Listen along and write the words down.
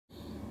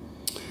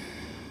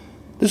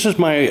This is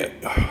my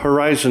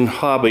Horizon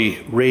Hobby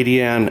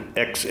Radian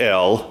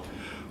XL,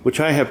 which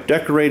I have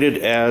decorated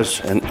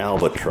as an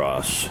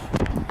albatross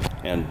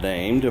and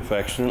named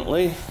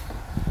affectionately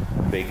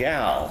Big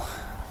Al.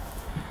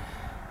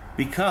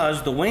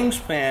 Because the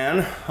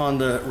wingspan on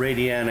the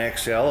Radian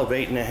XL of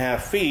 8.5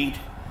 feet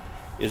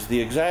is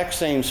the exact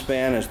same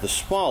span as the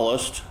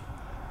smallest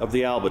of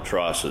the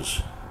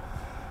albatrosses.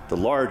 The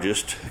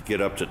largest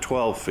get up to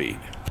 12 feet.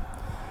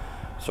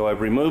 So I've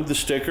removed the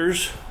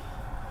stickers,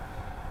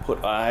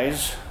 put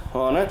eyes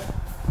on it,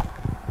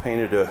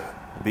 painted a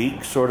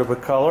beak sort of a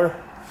color,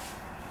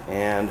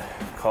 and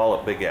call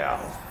it Big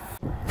Al.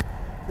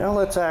 Now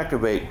let's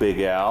activate Big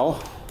Al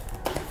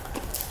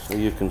so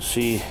you can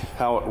see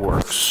how it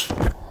works.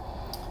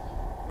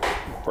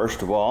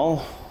 First of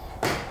all,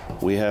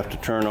 we have to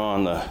turn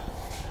on the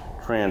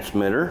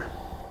transmitter,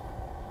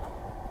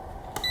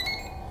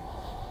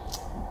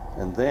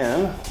 and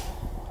then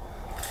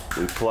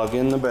we plug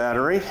in the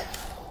battery.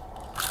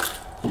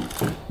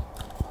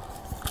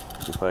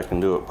 If I can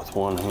do it with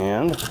one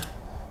hand.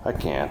 I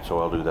can't, so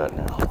I'll do that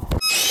now.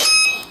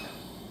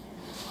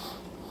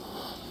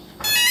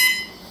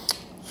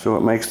 So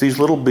it makes these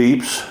little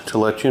beeps to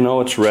let you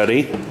know it's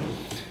ready.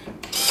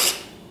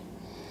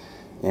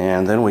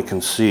 And then we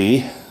can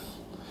see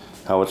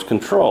how it's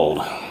controlled.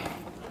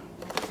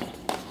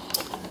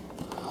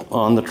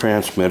 On the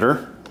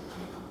transmitter,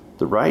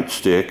 the right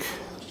stick,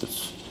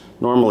 it's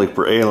normally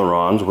for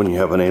ailerons when you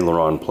have an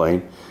aileron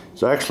plane,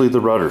 is actually the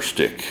rudder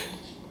stick.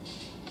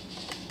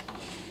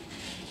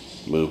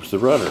 Moves the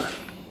rudder.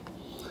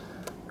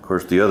 Of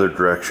course, the other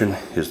direction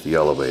is the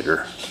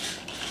elevator,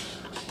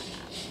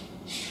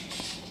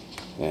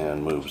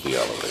 and moves the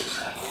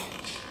elevator.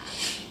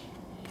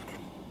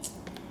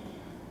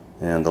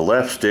 And the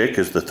left stick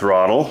is the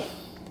throttle,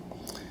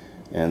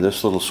 and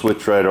this little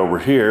switch right over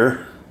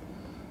here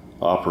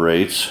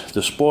operates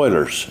the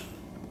spoilers.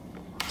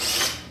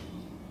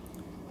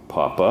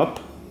 Pop up,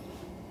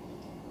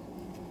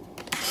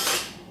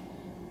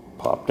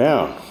 pop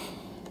down.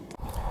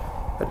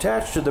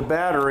 Attached to the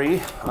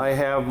battery, I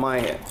have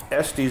my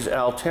Estes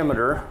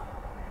altimeter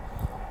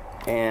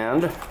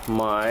and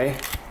my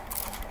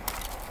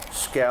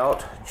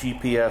Scout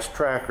GPS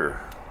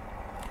tracker.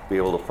 Be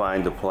able to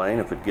find the plane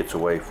if it gets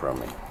away from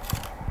me.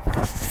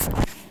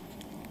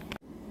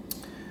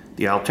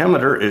 The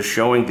altimeter is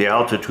showing the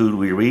altitude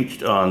we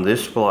reached on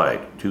this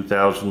flight,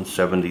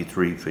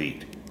 2,073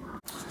 feet.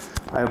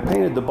 I have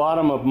painted the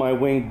bottom of my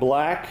wing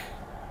black,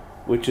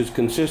 which is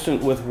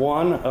consistent with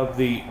one of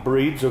the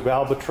breeds of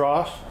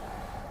albatross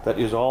that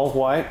is all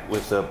white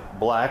with a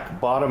black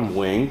bottom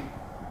wing,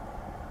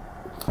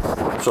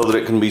 so that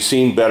it can be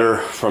seen better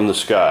from the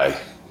sky.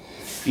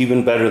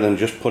 Even better than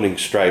just putting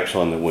stripes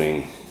on the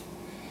wing.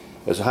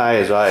 As high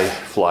as I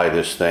fly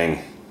this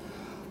thing,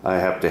 I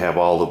have to have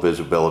all the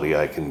visibility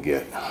I can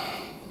get.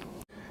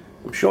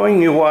 I'm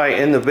showing you why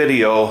in the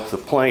video the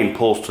plane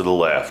pulls to the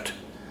left.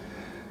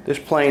 This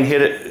plane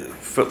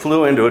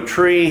flew into a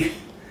tree,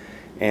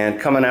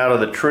 and coming out of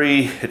the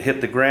tree, it hit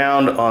the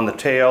ground on the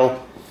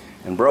tail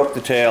and broke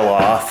the tail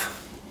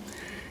off.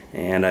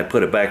 And I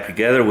put it back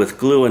together with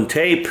glue and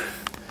tape.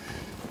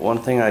 One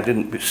thing I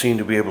didn't seem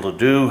to be able to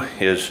do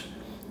is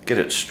get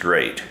it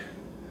straight.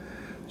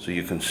 So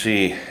you can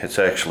see it's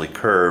actually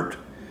curved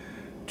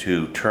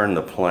to turn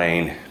the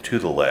plane to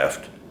the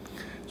left.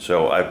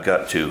 So I've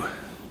got to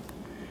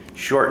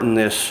shorten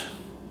this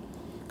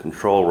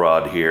control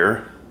rod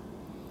here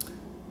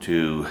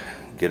to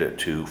get it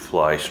to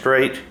fly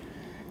straight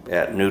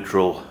at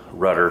neutral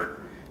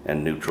rudder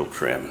and neutral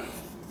trim.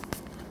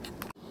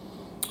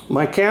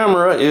 My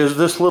camera is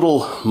this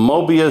little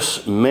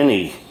Mobius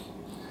Mini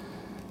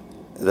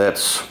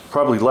that's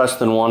probably less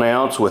than 1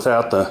 ounce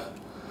without the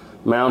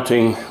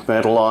mounting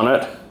metal on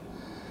it.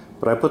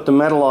 But I put the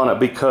metal on it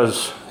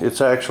because it's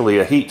actually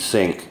a heat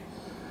sink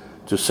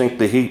to sink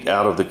the heat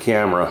out of the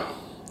camera.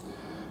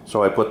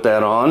 So I put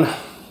that on,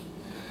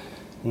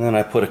 and then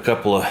I put a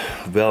couple of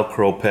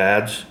Velcro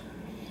pads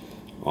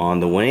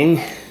on the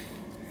wing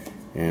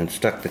and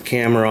stuck the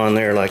camera on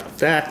there like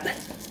that.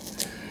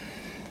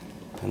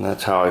 And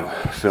that's how I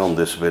filmed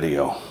this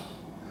video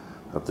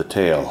of the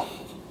tail.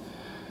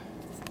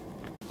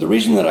 The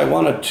reason that I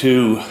wanted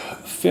to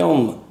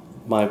film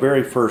my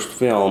very first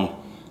film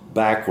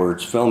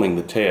backwards, filming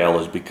the tail,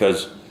 is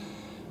because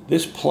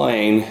this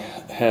plane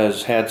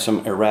has had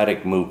some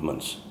erratic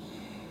movements,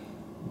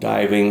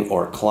 diving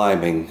or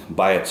climbing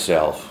by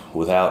itself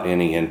without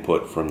any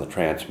input from the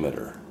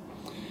transmitter.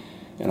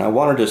 And I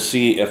wanted to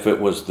see if it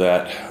was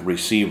that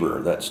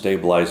receiver, that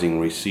stabilizing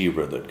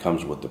receiver that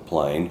comes with the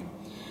plane,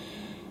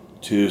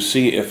 to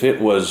see if it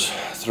was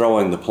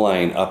throwing the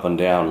plane up and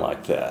down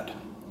like that.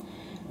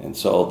 And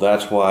so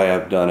that's why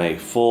I've done a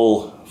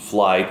full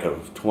flight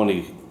of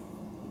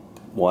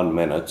 21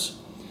 minutes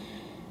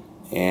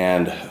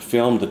and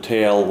filmed the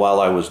tail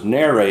while I was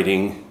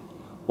narrating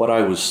what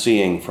I was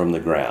seeing from the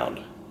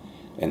ground,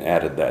 and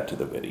added that to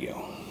the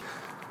video.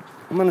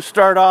 I'm going to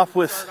start off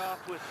with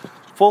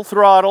full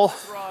throttle,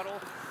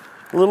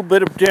 a little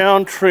bit of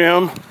down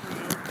trim,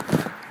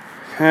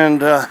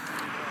 and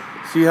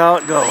See how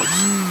it goes.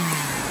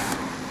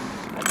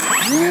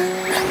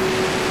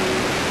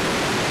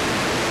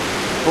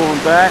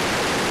 Pulling back,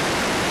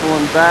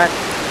 trimming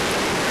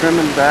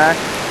back,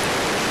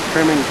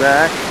 trimming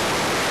back,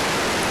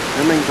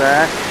 trimming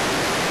back.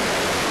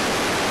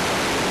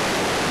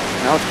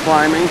 Now it's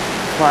climbing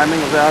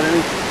without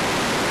any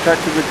touch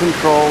of the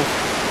controls.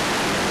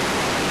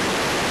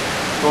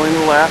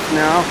 Going left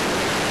now.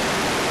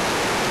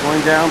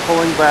 Going down,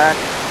 pulling back.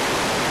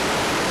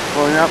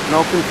 Going up,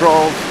 no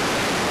controls.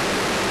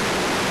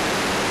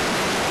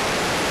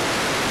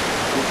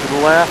 To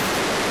the left.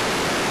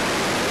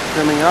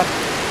 Trimming up.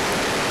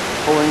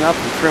 Pulling up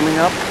and trimming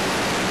up.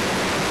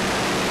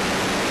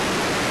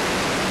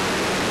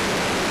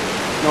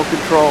 No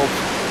controls.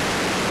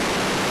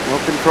 No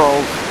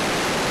controls.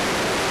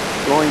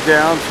 Going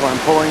down, so I'm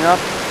pulling up.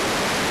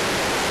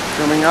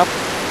 Trimming up.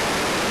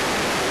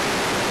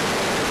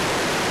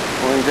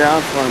 Going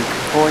down, so I'm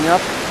pulling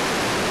up.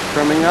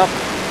 Trimming up.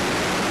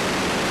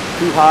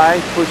 Too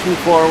high, pushing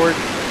forward.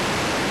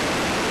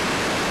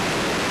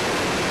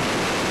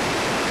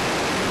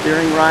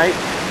 Steering right.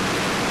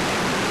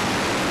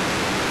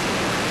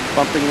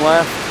 Bumping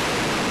left.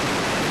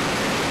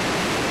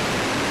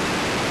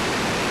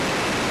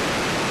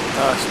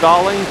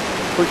 Stalling,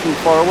 pushing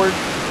forward.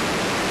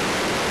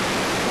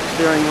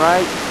 Steering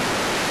right.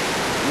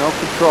 No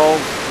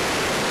controls.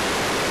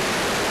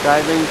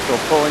 Diving, so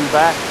pulling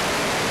back.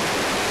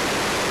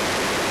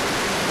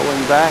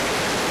 Pulling back.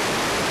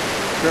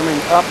 Trimming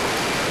up.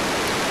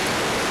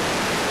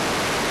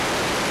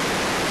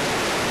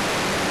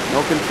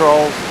 No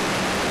controls.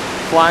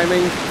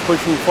 Climbing,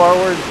 pushing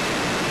forward.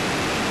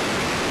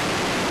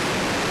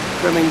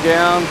 Trimming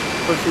down,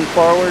 pushing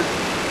forward.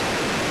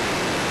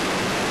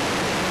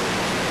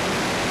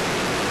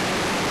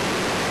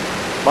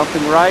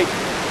 Bumping right,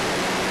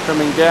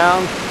 trimming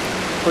down,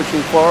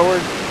 pushing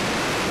forward.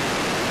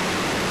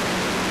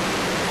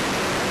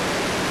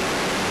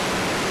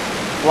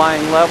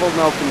 Flying level,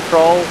 no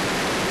control.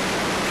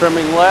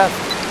 Trimming left,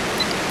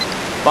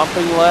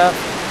 bumping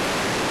left.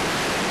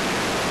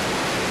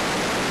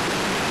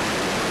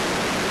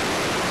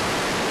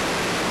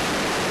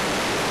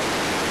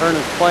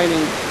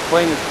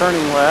 Plane is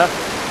turning left.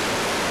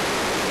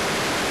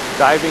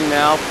 Diving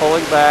now,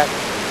 pulling back.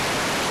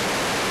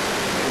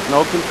 There's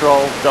no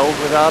control, goes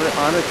without it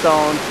on its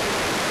own.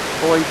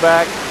 Pulling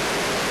back.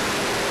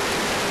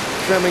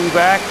 Trimming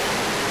back.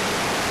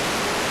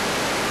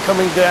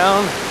 Coming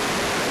down.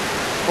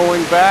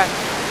 Pulling back.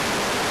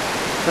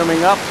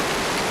 Trimming up.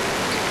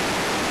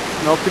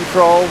 No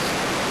controls.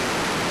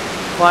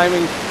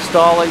 Climbing,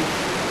 stalling.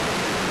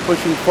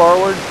 Pushing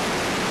forward.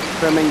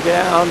 Trimming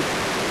down.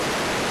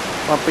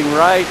 Bumping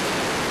right,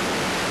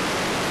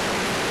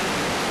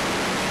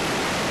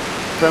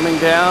 trimming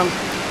down,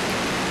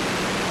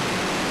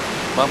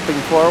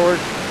 bumping forward,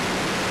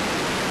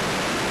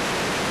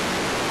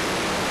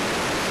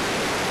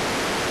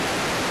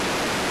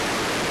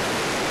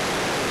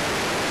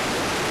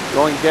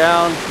 going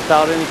down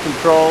without any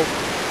control,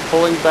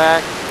 pulling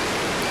back,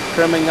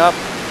 trimming up,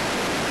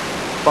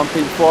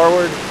 bumping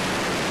forward.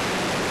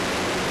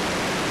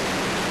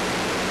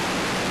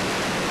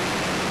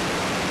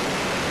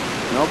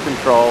 No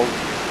control,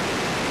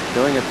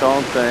 doing its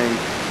own thing,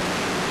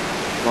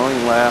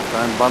 going left,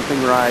 I'm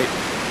bumping right,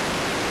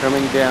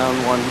 trimming down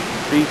 1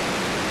 feet,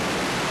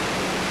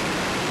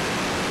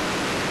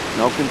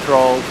 no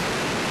controls,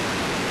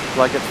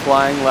 like it's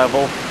flying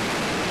level,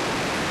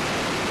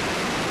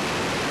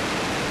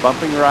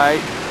 bumping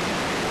right,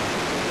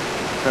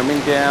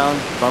 trimming down,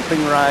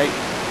 bumping right,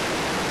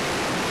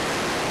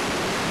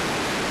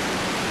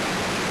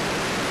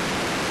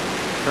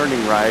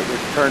 turning right,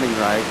 it's turning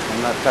right.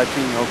 I'm not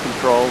touching, no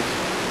controls.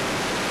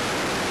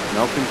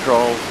 No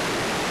controls.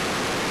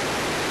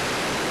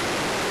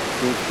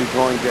 Seems to be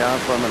going down,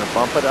 so I'm going to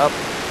bump it up,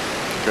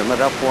 trim it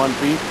up 1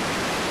 beat.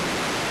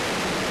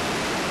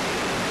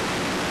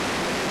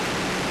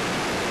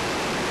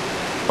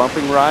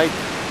 Bumping right,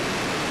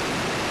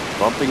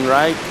 bumping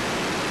right,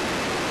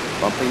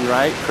 bumping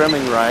right,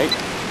 trimming right.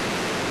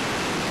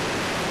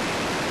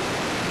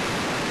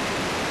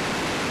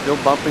 Still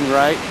bumping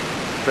right.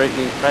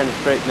 Straightening, trying to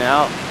straighten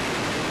out.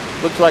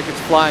 Looks like it's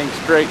flying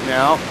straight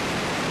now.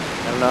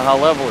 I don't know how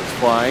level it's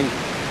flying.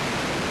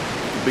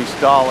 It could be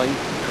stalling,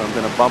 so I'm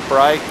going to bump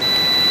right.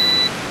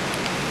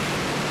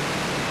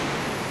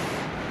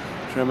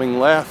 Trimming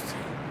left,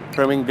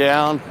 trimming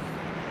down.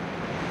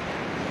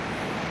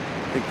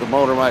 I think the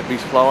motor might be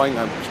slowing.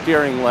 I'm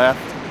steering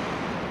left,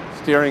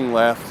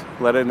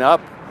 letting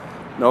up.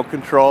 No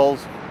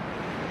controls.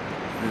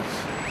 It's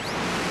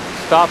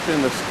stopped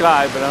in the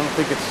sky, but I don't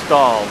think it's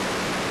stalled.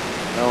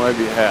 No,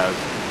 maybe it has.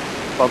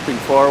 Bumping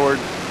forward,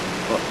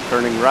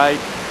 turning right,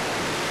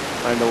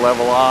 trying to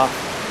level off,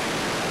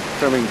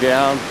 trimming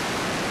down,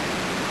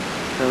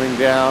 pushing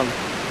down,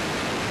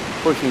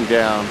 pushing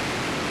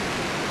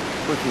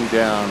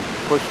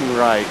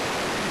right,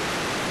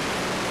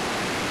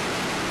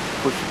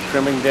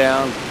 trimming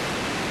down,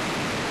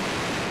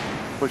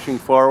 pushing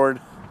forward,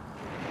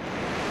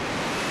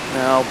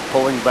 now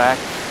pulling back,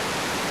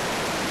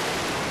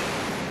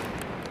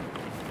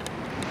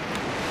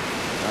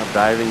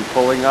 Diving,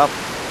 pulling up.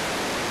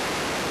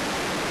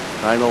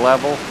 Trying to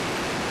level.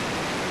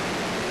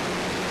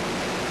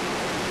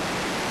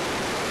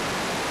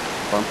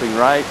 Bumping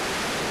right.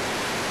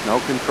 No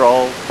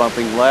controls.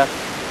 Bumping left.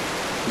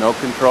 No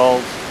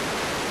controls.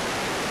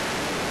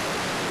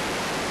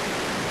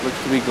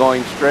 Looks to be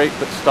going straight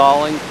but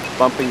stalling.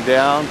 Bumping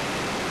down.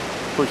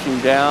 Pushing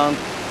down.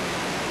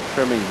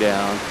 Trimming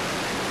down.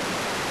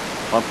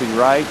 Bumping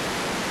right.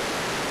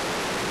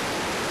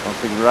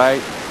 Bumping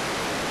right.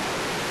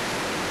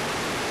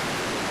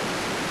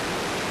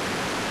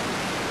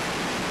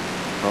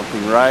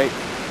 Bumping right.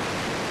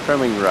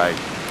 Trimming right.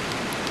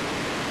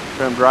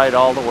 Trimmed right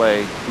all the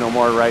way. No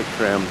more right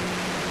trim.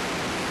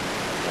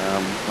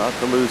 Not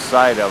to lose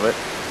sight of it.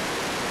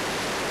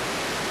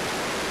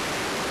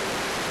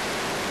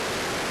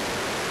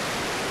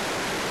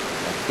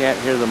 I can't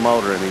hear the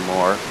motor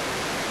anymore.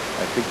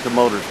 I think the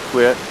motor's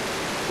quit.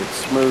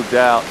 It's smoothed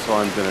out, so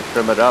I'm going to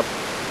trim it up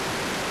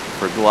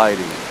for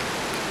gliding.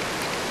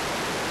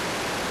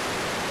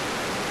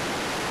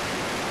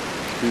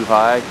 Too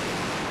high.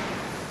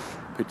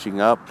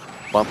 Pitching up,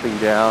 bumping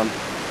down,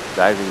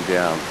 diving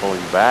down,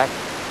 pulling back,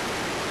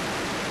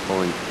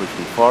 pulling,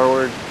 pushing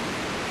forward.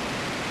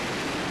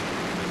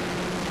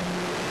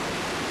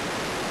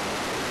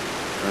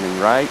 Turning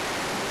right.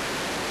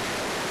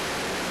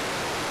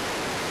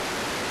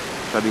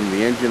 Cutting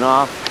the engine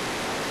off.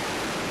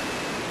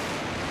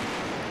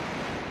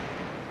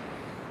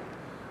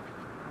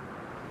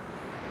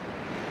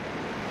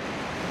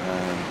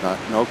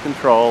 No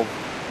control.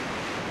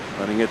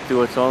 Letting it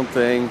do its own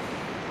thing.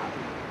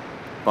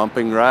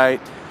 Bumping right.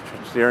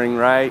 Steering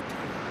right.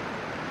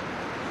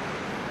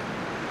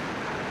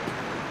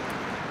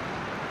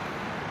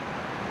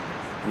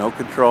 No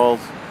controls.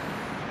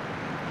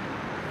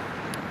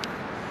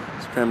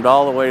 It's trimmed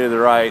all the way to the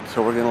right,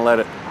 so we're going to let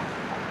it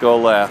go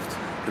left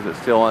because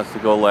it still wants to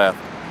go left,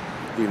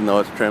 even though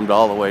it's trimmed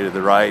all the way to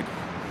the right.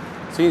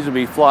 Seems to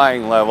be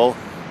flying level.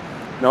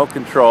 No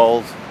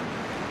controls.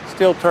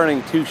 Still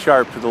turning too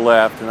sharp to the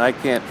left, and I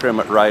can't trim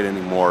it right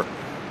anymore,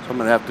 so I'm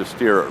going to have to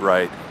steer it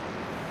right.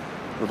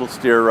 Little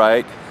steer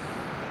right.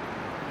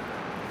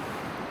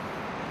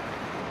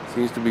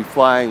 Seems to be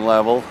flying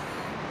level.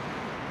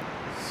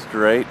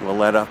 Straight. We'll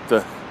let up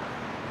the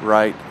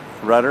right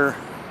rudder.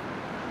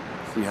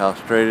 See how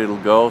straight it'll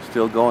go.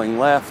 Still going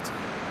left.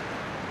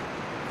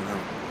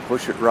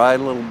 Push it right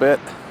a little bit.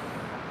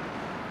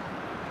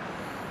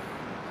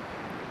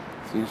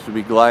 Seems to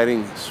be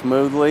gliding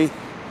smoothly.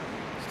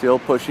 Still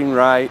pushing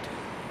right,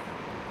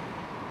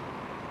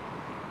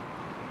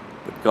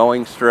 but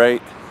going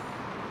straight.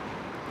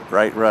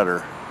 Right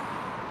rudder,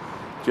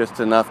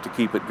 just enough to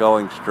keep it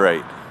going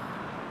straight.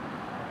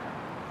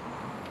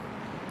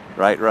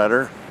 Right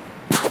rudder,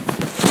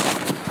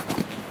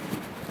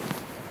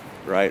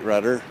 right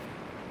rudder.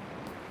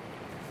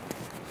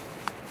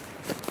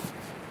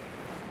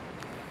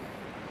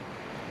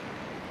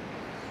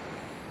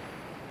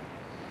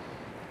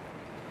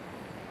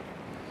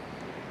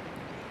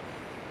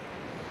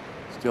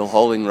 Still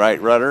holding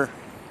right rudder.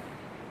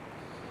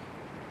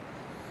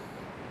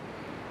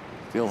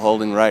 Still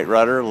holding right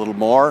rudder a little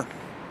more.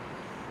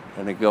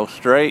 And it goes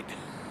straight.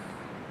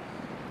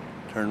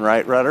 Turn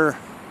right rudder.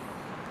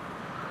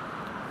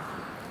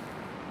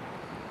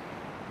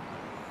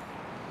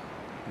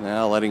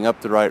 Now letting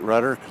up the right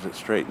rudder because it's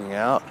straightening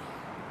out.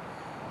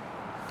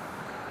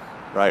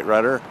 Right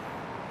rudder.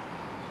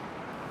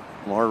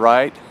 More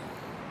right.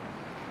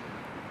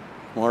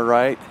 More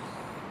right.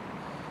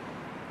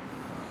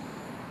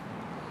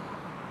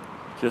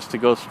 Just to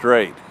go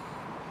straight.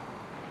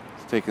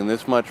 It's taking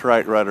this much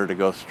right rudder to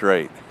go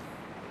straight.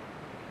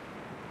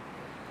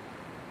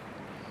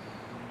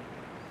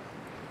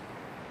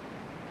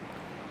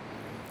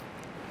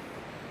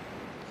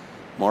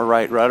 More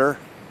right rudder.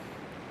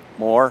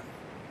 More.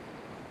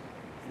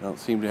 Don't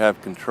seem to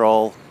have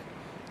control.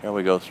 There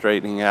we go,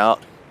 straightening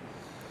out.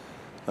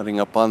 Letting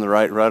up on the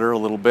right rudder a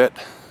little bit.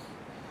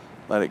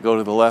 Let it go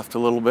to the left a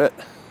little bit.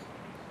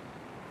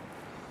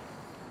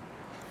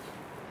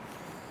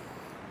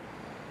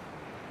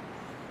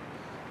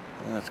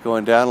 That's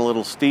going down a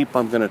little steep.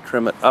 I'm going to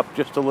trim it up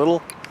just a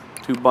little.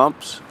 2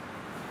 bumps.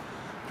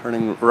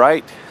 Turning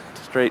right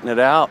to straighten it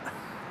out.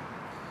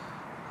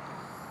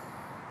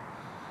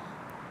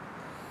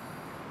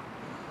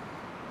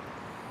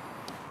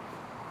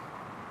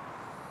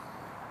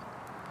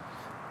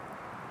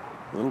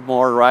 A little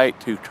more right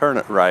to turn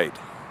it right.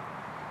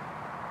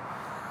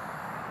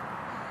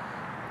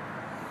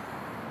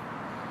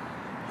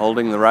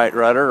 Holding the right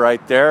rudder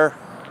right there.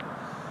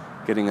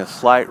 Getting a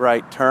slight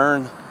right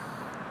turn.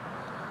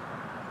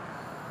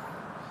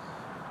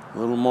 A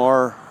little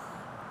more,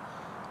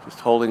 just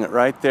holding it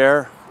right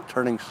there,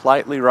 turning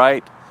slightly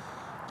right.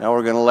 Now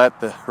we're going to let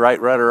the right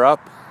rudder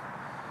up.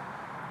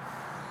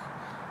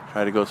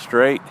 Try to go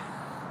straight.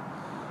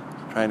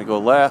 Trying to go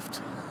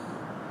left.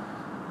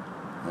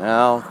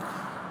 Now,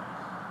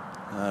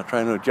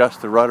 trying to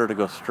adjust the rudder to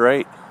go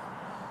straight.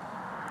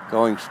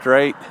 Going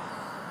straight.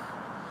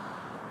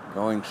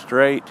 Going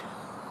straight.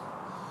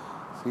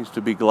 Seems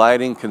to be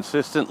gliding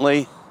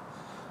consistently.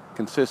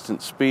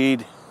 consistent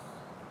speed.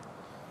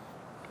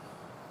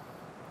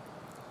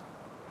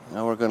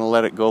 Now we're going to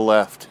let it go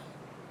left.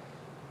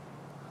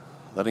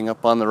 Letting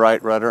up on the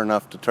right rudder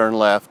enough to turn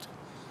left.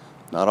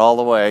 Not all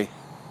the way.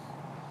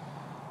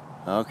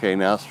 Okay,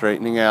 now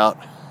straightening out.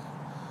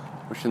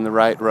 Pushing the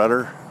right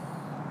rudder.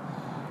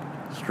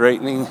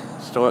 Straightening,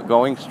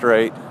 going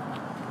straight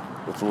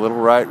with a little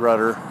right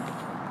rudder.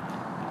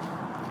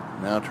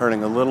 Now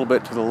turning a little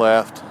bit to the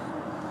left.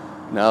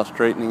 Now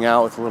straightening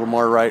out with a little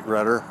more right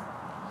rudder.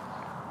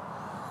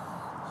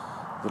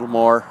 A little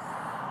more.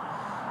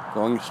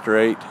 Going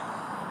straight.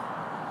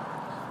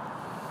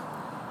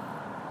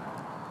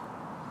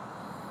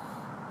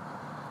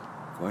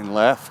 Going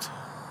left.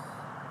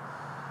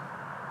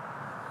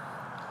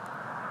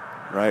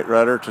 Right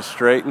rudder to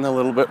straighten a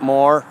little bit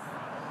more.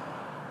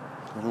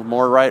 A little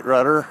more right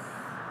rudder.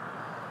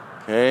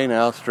 Okay,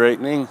 now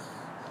straightening.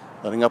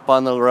 Letting up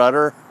on the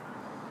rudder.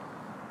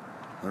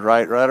 The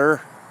right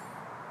rudder.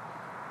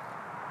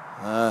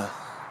 I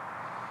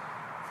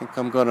think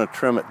I'm going to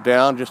trim it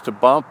down just a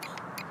bump.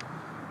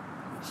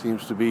 It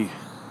seems to be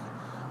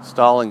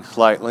stalling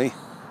slightly.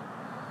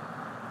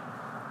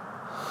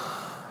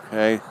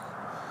 Okay,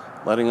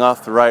 letting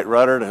off the right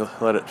rudder to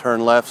let it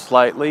turn left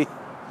slightly.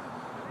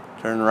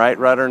 Turn right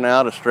rudder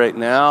now to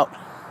straighten out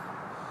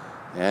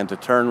and to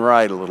turn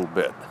right a little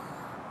bit.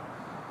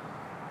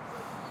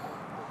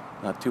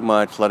 Not too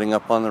much, letting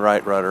up on the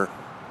right rudder.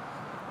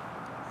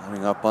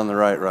 Letting up on the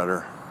right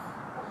rudder.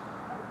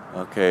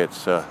 Okay,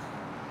 it's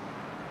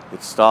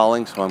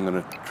stalling, so I'm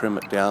going to trim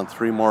it down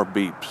 3 more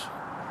beeps.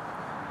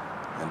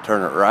 And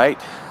turn it right.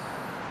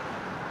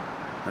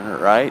 Turn it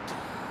right.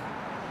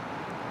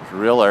 There's a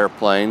real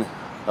airplane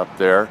up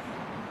there.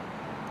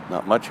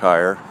 Not much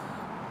higher.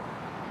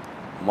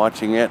 I'm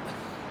watching it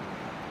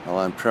while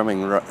I'm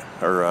trimming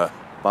or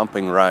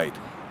bumping right.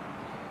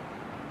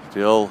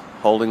 Still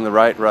holding the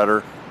right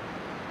rudder.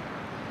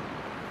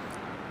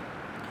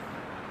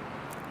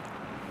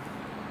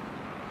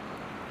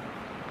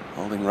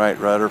 Holding right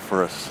rudder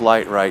for a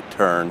slight right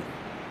turn.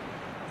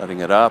 Letting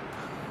it up.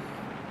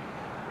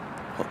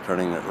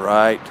 Turning it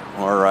right,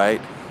 more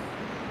right.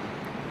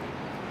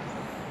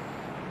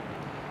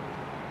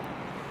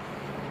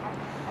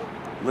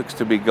 Looks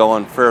to be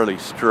going fairly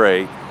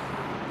straight.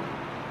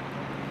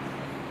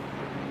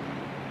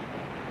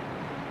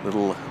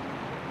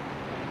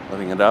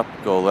 Letting it up,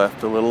 go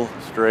left a little,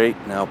 straight,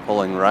 now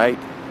pulling right.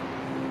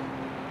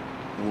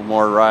 A little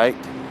more right.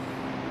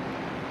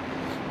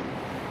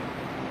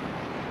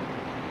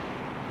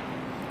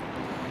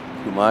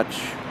 Too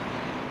much.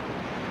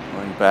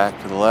 Going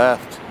back to the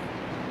left,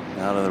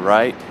 now to the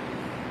right.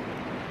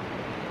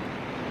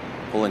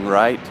 Pulling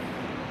right.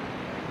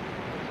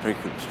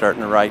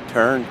 Starting a right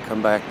turn,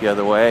 come back the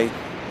other way.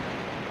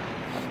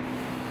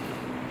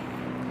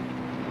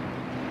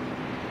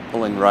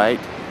 Pulling right.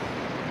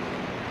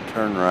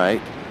 Turn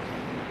right.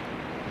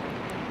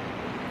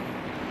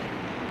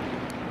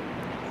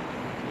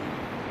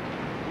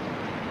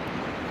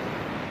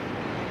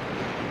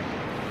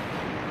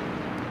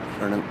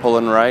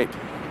 Pulling right.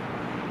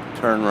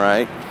 Turn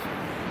right.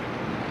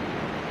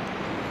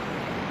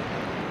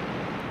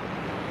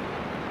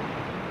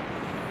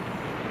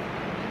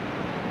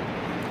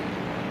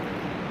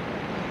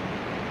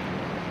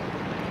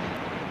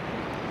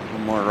 A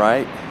little more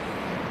right.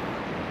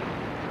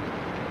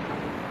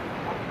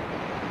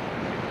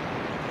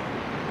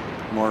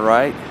 More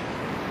right.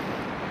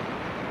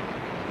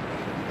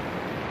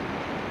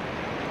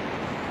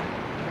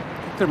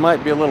 I think there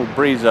might be a little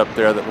breeze up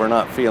there that we're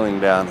not feeling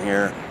down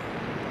here.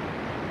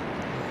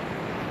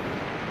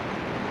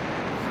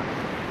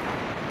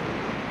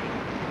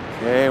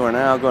 Okay, we're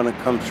now going to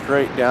come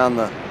straight down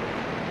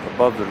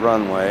above the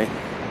runway. So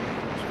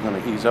I'm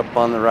going to ease up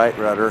on the right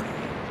rudder.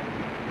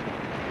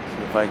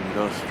 See if I can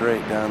go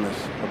straight down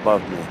this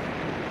above me.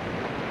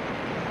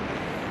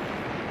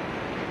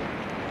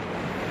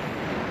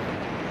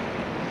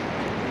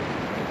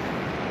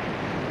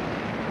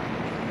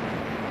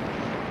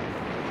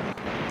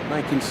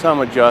 Making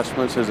some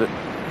adjustments as it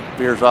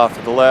veers off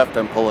to the left.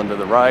 I'm pulling to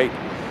the right,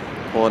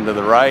 pulling to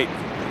the right,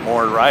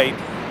 more right,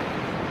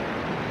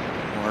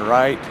 more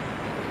right,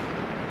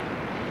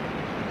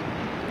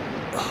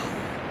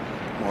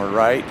 more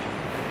right,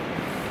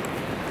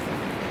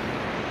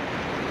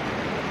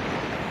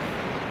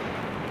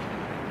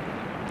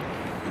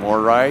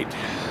 more right,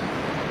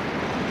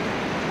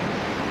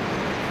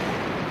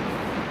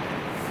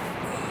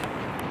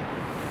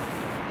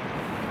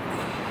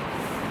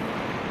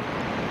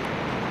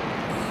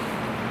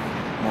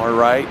 more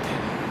right.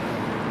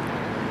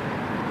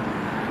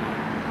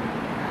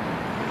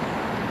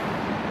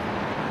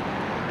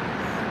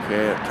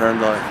 Okay, it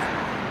turned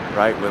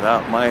right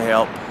without my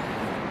help.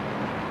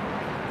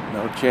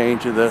 No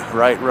change of the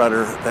right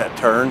rudder at that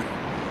turn.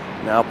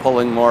 Now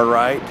pulling more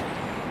right.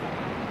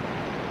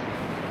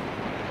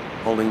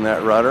 Holding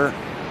that rudder.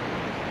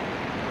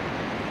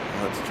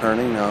 Now it's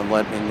turning, now I'm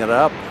letting it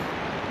up.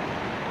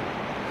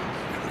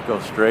 Go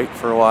straight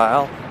for a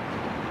while.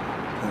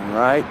 Turn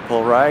right,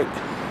 pull right.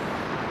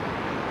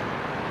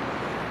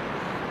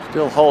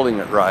 Still holding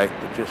it right,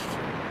 but just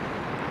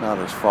not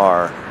as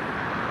far.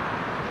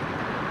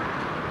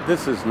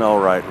 This is no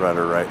right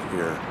rudder right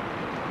here.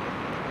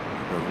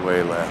 It goes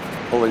way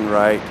left. Pulling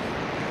right,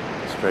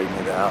 straighten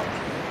it out.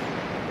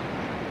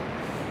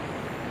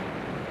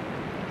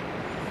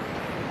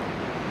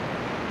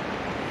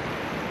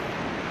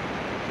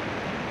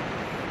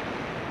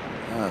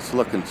 It's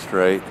looking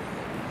straight,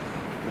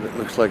 but it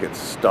looks like it's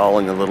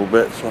stalling a little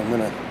bit, so I'm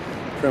going to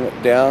trim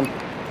it down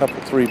a couple,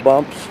 3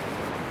 bumps.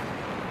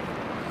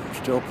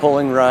 Still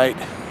pulling right.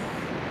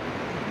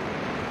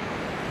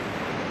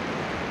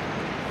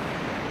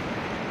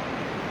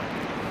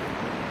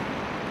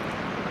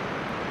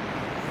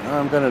 Now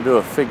I'm going to do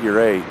a figure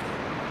 8,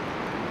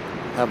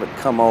 have it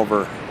come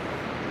over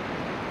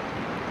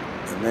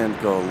and then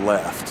go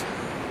left.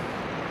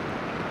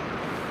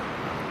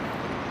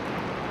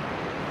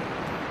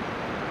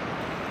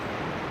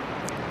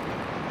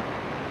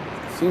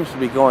 Seems to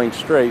be going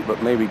straight,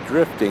 but maybe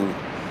drifting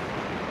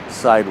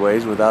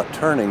sideways without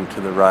turning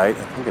to the right.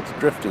 I think it's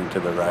drifting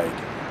to the right.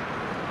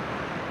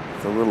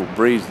 With a little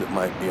breeze that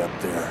might be up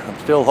there. I'm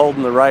still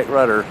holding the right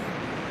rudder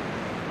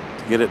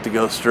to get it to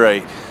go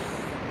straight.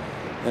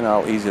 Then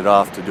I'll ease it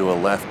off to do a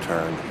left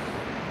turn.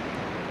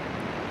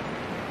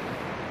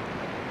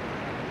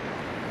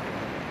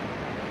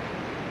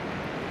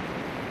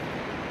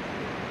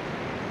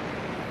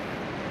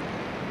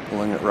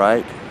 Pulling it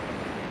right.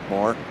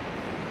 More.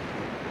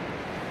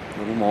 A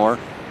little more.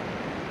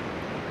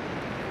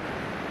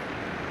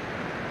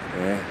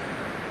 Okay.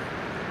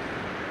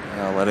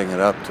 Now letting it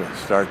up to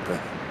start the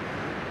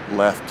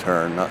left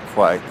turn, not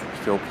quite.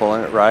 Still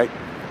pulling it right.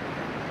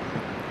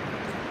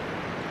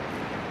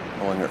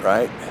 Pulling it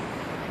right.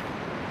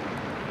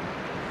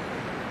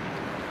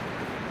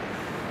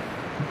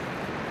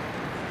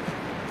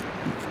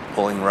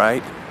 Pulling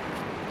right.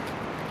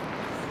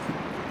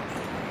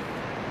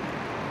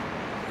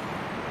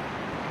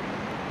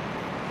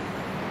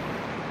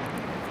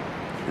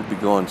 Should be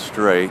going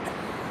straight.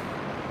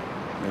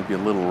 Maybe a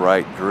little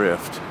right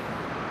drift.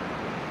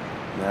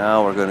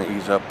 Now we're going to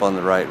ease up on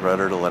the right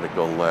rudder to let it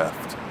go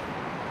left.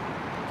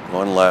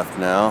 Going left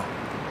now.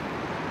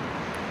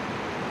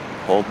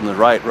 Holding the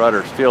right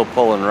rudder, still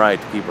pulling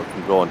right to keep it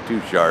from going too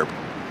sharp.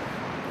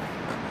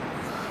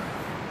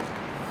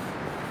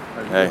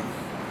 Okay.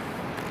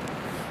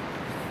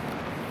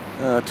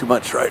 Too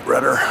much right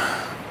rudder.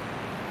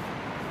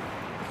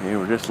 Okay,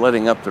 we're just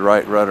letting up the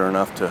right rudder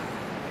enough to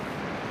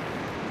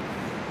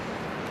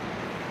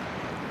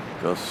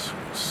go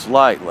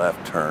slight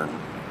left turn.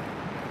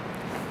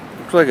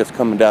 Looks like it's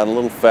coming down a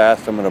little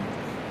fast. I'm going to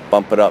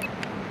bump it up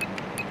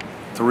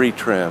 3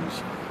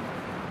 trims.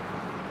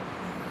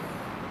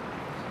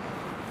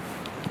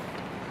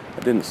 I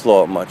didn't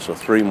slow it much, so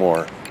 3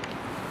 more.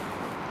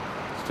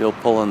 Still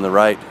pulling the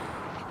right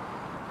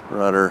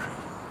rudder.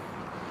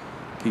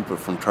 Keep it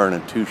from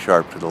turning too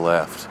sharp to the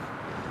left.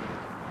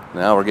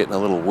 Now we're getting a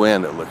little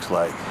wind, it looks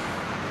like.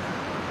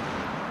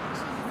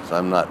 So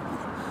I'm not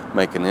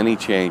making any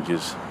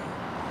changes.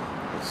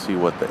 Let's see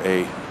what the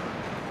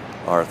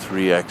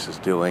AR3X is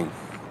doing.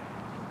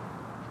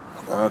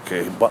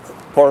 Okay,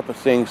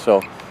 porpoising,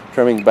 so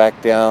trimming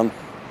back down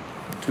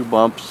 2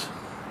 bumps.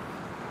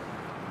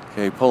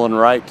 Okay, pulling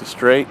right to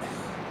straight.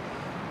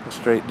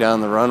 Straight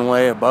down the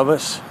runway above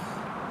us.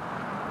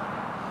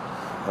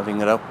 Letting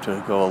it up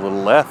to go a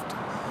little left.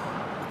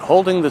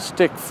 Holding the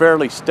stick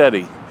fairly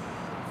steady.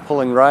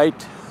 Pulling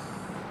right.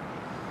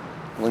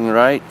 Pulling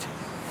right.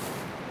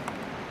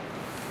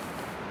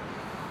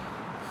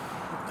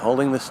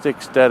 Holding the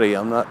stick steady.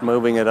 I'm not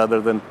moving it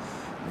other than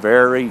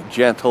very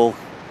gentle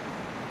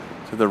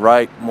to the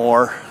right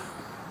more.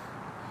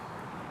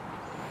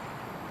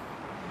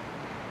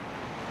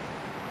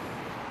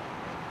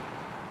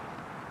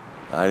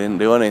 I didn't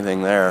do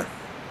anything there.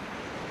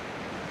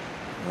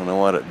 I don't know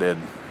what it did.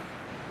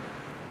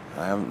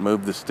 I haven't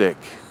moved the stick.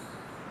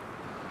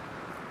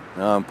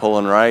 Now I'm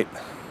pulling right.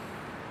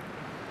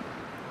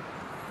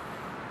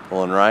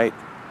 Pulling right.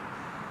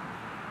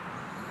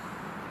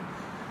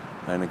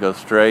 Trying to go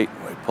straight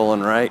by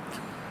pulling right.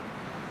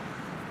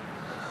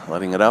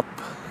 Letting it up.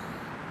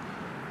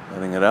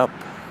 Letting it up.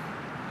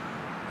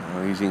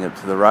 Now easing it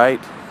to the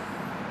right.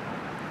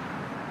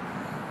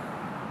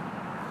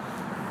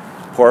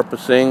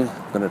 Porpoising.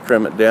 Going to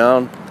trim it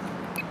down.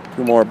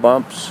 2 more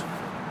bumps.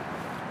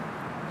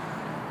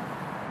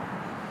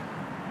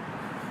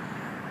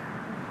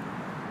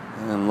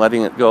 And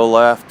letting it go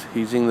left,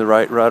 easing the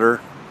right rudder.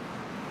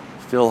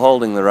 Still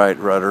holding the right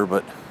rudder,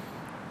 but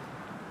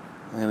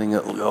letting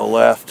it go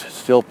left.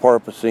 Still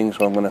porpoising,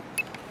 so I'm going to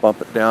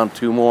bump it down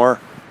 2 more.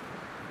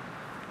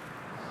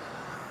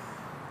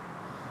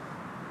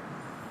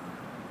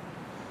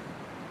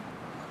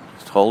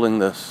 Just holding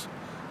this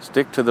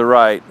stick to the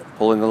right,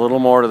 pulling a little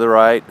more to the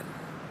right.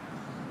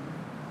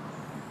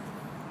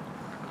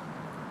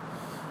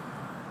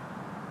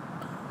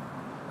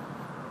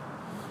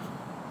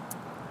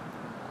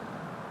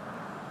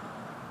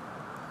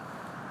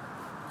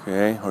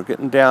 Okay, we're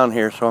getting down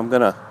here, so I'm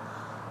going to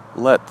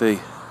let the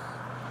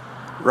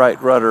right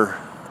rudder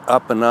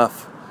up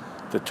enough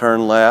to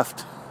turn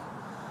left.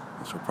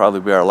 This will probably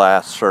be our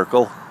last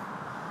circle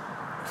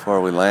before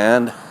we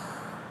land.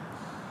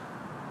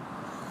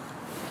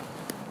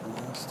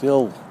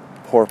 Still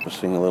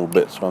porpoising a little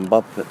bit, so I'm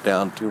bumping it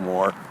down 2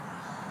 more.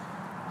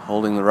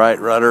 Holding the right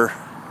rudder.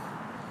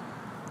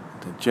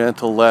 The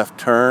gentle left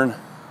turn.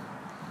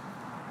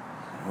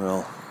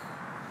 We'll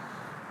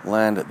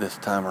land it this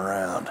time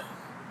around.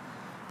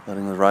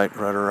 Letting the right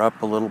rudder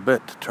up a little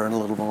bit to turn a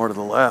little more to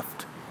the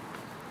left.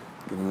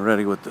 Getting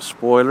ready with the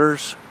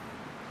spoilers.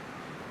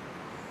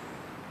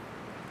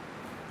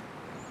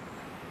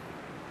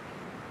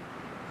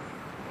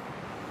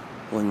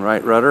 Pulling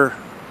right rudder.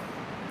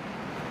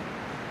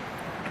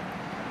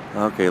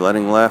 Okay,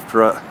 letting up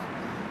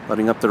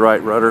the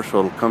right rudder so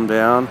it'll come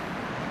down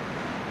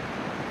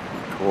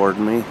toward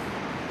me.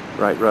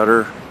 Right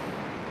rudder.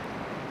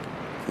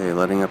 Okay,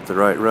 letting up the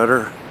right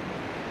rudder.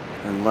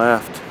 Turn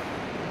left.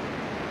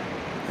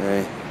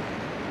 Okay.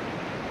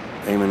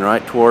 Aiming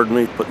right toward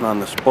me, putting on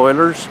the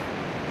spoilers.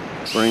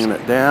 Bringing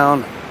it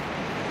down.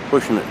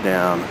 Pushing it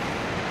down.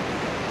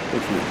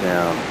 Pushing it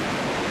down.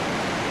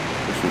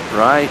 Pushing it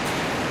right.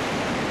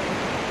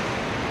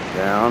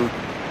 Down.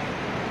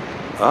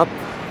 Up.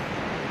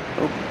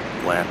 Oh,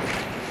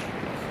 landed.